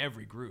dances to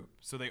every group.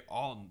 So they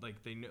all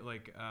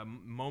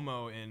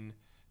Momo and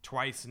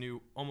Twice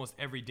knew almost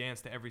every dance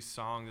to every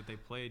song that they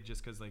played,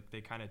 just because like they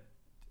kind of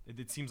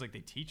it seems like they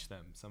teach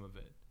them some of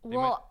it.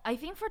 I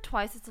think for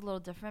Twice it's a little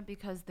different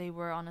because they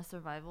were on a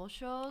survival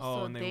show,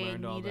 so and they they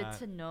learned all needed that.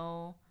 to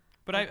know.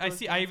 But like, I those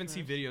see. dance I even see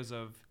moves. videos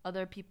of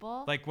Other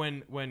people. like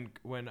when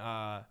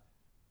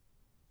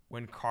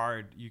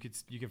Card, you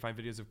can find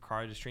videos of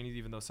Card as trainees,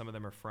 even though some of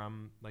them are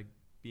from like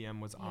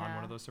BM was on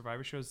one of those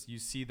survivor shows. You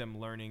see them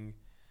learning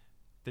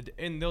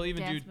and they'll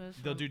even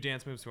do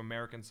dance moves to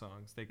American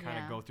songs. They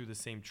kind of go through the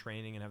same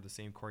training and have the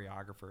same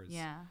choreographers.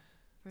 Yeah.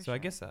 So I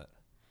guess that.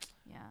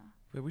 Yeah.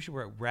 Wait, we should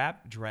wear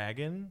Rap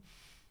Dragon,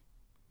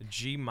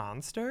 G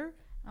Monster.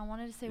 I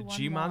wanted to say one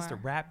G more. Monster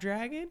Rap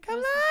Dragon. Come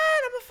on,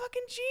 I'm a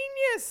fucking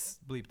genius.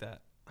 Bleep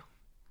that. Oh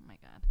my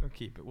god. Or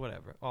keep it,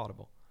 whatever.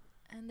 Audible.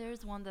 And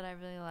there's one that I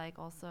really like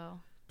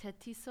also.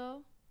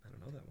 Tetiso. I don't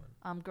know that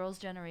one. Girls'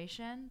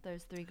 Generation.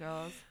 There's 3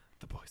 girls.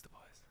 The boys.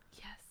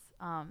 Yes.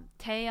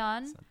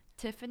 Taeyeon,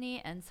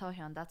 Tiffany, and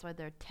Seohyun. That's why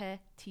they're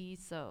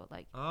T-So.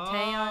 Like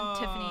Taeyeon,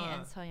 Tiffany,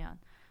 and Seohyun.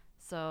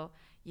 So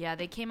yeah,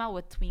 they came out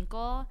with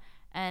Twinkle,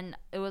 and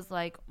it was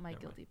like my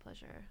guilty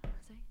pleasure.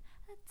 It's like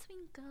a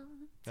twinkle.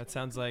 That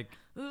sounds like.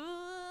 Ooh.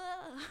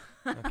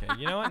 Okay,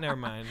 you know what? Never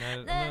mind.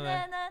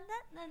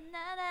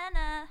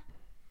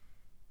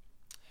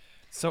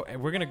 So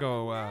we're gonna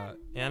go,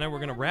 Anna.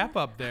 We're gonna wrap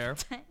up there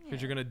because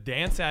you're gonna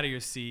dance out of your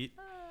seat.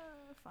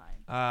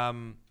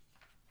 Fine.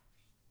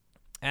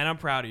 And I'm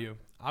proud of you.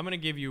 I'm gonna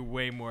give you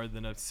way more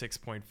than a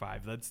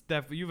 6.5. That's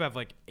definitely you have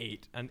like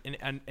 8, an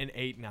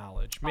 8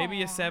 knowledge,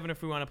 maybe a 7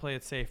 if we want to play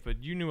it safe.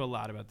 But you knew a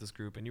lot about this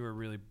group, and you were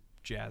really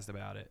jazzed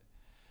about it.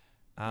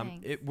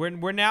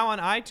 We're now on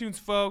iTunes,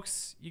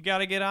 folks. You got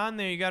to get on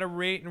there. You got to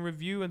rate and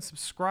review and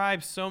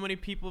subscribe. So many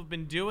people have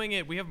been doing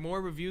it. We have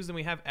more reviews than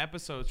we have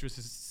episodes, which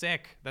is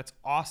sick. That's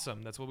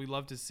awesome. That's what we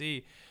love to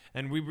see.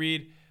 And we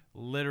read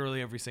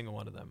literally every single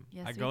one of them.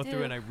 Yes, I go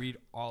through and I read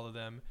all of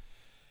them.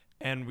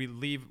 And we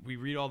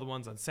read all the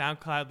ones on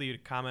SoundCloud. Leave a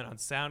comment on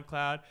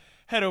SoundCloud.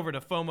 Head over to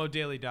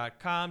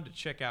FOMOdaily.com to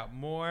check out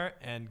more.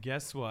 And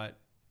guess what?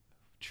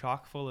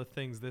 Chock full of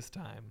things this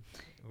time.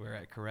 We're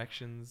at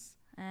corrections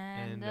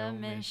and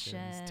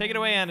omissions. Take it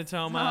away,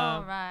 Anatoma.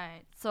 All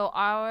right. So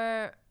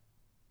our...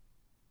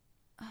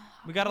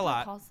 we got a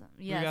lot.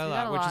 Yes, we got a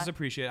lot, which is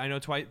appreciated. I know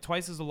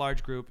Twice is a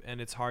large group,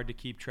 and it's hard to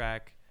keep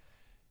track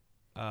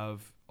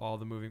of all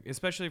the moving,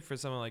 especially for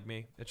someone like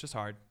me. It's just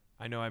hard.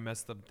 I know I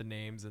messed up the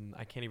names, and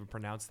I can't even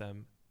pronounce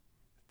them,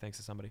 thanks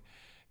to somebody.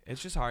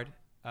 It's just hard.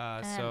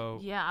 So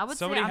yeah, I would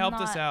somebody say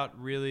helped us out,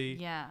 really.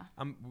 Yeah.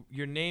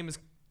 Your name is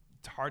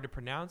hard to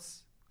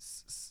pronounce.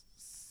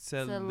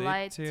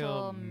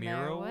 Selitil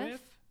Mirowith?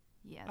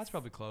 Yes. That's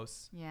probably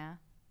close. Yeah.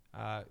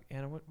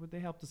 Anna, what they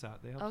helped us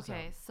out? They helped us out.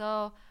 Okay,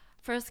 so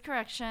first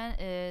correction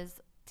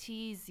is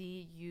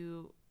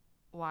Tzuyu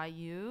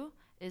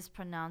is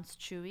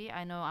pronounced Chewy.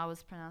 I know I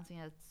was pronouncing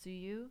it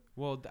Tsuyu.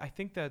 Well, I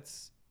think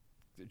that's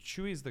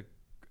Chewy is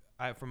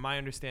from my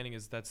understanding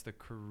that's the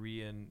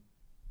Korean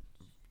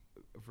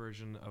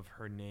version of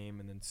her name,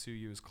 and then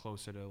Tsuyu is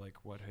closer to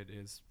like what it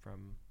is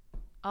from.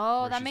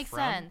 Oh, that makes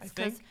sense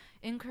because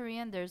in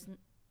Korean there's.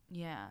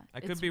 Yeah.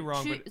 I could be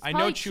wrong, but I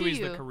know Chewy's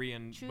the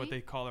Korean, what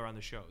they call her on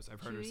the shows. I've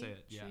heard her say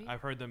it. Yeah.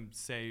 I've heard them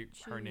say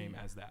her name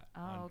as that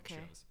on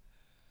shows.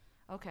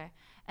 Okay.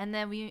 And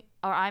then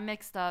I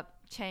mixed up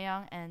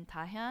Chaeyoung and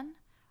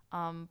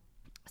Taehyun.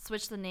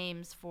 Switched the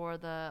names for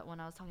when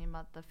I was talking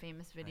about the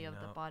famous video of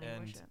the body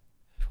worship.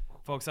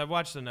 Folks, I've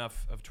watched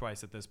enough of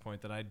Twice at this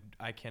point that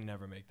I can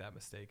never make that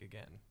mistake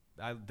again.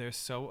 They're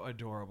so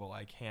adorable.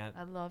 I can't.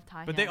 I love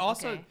Taehyun. But they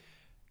also... Okay.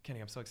 Kenny,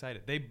 I'm so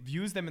excited. They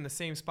use them in the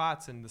same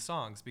spots in the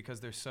songs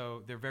because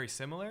they're very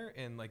similar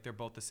and like they're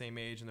both the same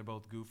age and they're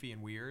both goofy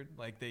and weird.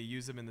 Like they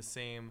use them in the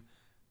same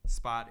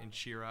spot in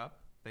Cheer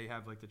Up. They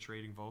have like the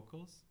trading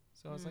vocals.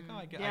 So I was like,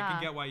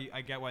 I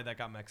get why that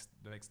got mixed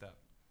up.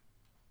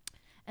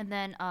 And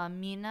then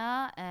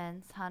Mina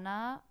and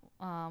Sana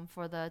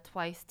for the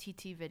Twice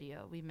TT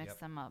video, we mixed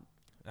them up.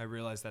 I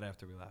realized that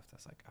after we left. I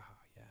was like, oh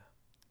yeah,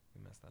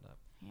 we messed that up.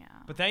 Yeah.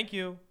 But thank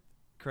you.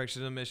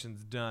 Correction of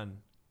missions done.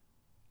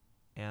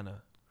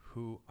 Anna,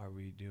 who are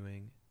we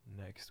doing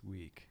next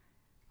week?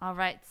 All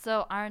right,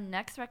 so our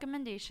next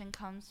recommendation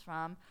comes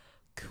from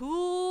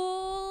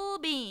Cool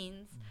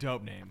Beans.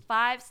 Dope name.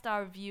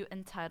 5-star review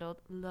entitled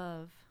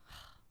Love.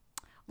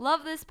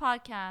 Love this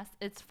podcast.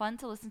 It's fun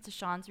to listen to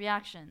Sean's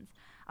reactions.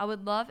 I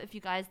would love if you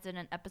guys did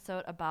an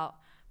episode about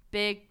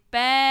Big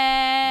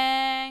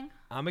Bang.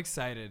 I'm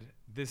excited.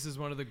 This is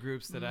one of the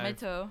groups that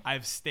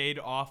I've stayed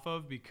off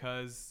of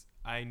because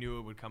I knew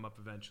it would come up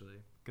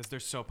eventually. Because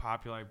they're so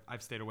popular,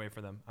 I've stayed away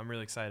from them. I'm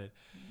really excited.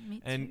 Me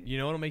too. And you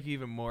know what'll make you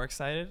even more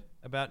excited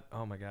about?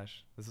 Oh my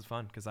gosh, this is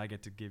fun because I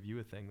get to give you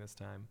a thing this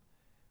time.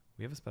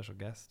 We have a special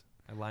guest.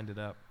 I lined it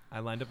up. I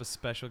lined up a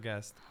special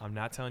guest. I'm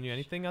not telling you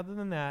anything other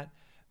than that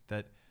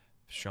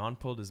Sean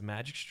pulled his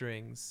magic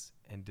strings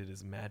and did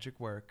his magic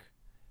work,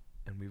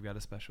 and we've got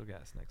a special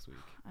guest next week.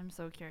 I'm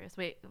so curious.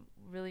 Wait,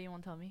 really? You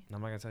won't tell me? I'm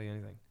not going to tell you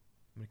anything.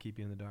 I'm going to keep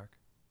you in the dark.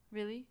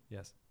 Really?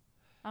 Yes.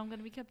 I'm going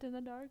to be kept in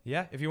the dark?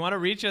 Yeah. If you want to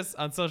reach us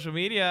on social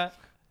media,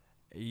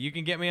 you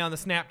can get me on the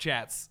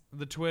Snapchats,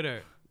 the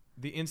Twitter,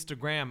 the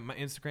Instagram. My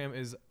Instagram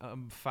is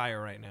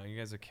fire right now. You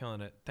guys are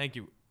killing it. Thank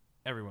you,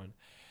 everyone.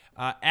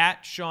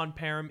 At Sean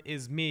Parham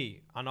is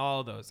me on all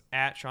of those.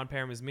 At Sean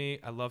Parham is me.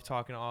 I love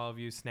talking to all of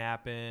you,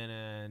 snapping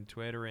and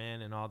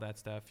Twittering and all that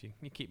stuff.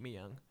 You keep me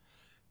young.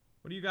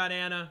 What do you got,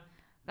 Anna?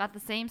 Got the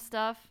same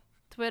stuff.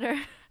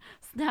 Twitter,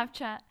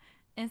 Snapchat,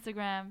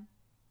 Instagram.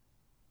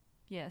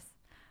 Yes.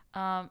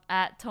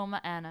 At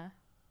Toma Anna.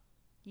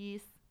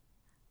 Yes.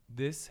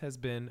 This has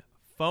been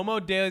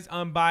FOMO Daily's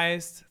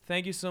Unbiased.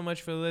 Thank you so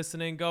much for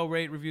listening. Go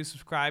rate, review,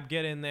 subscribe.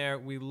 Get in there.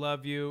 We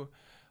love you.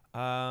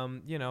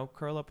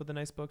 Curl up with a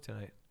nice book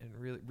tonight and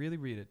really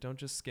read it. Don't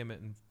just skim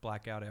it and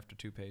black out after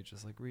 2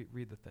 pages. Like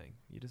read the thing.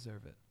 You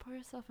deserve it. Pour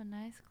yourself a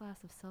nice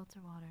glass of seltzer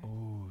water.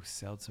 Oh,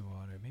 seltzer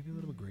water. Maybe a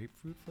little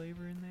grapefruit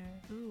flavor in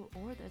there. Ooh,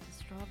 or there's a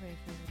strawberry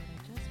flavor that I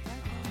just tried.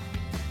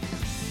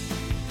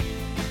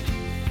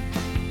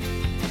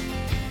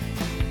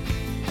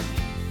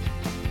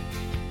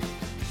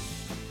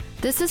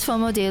 This is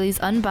FOMO Daily's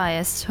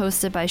Unbiased,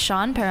 hosted by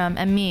Sean Parham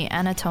and me,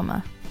 Anna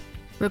Toma.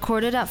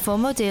 Recorded at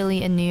FOMO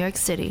Daily in New York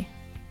City.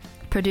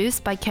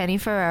 Produced by Kenny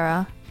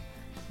Ferreira.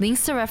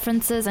 Links to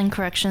references and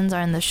corrections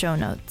are in the show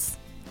notes.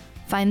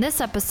 Find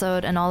this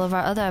episode and all of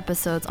our other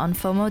episodes on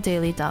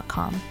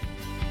FOMOdaily.com.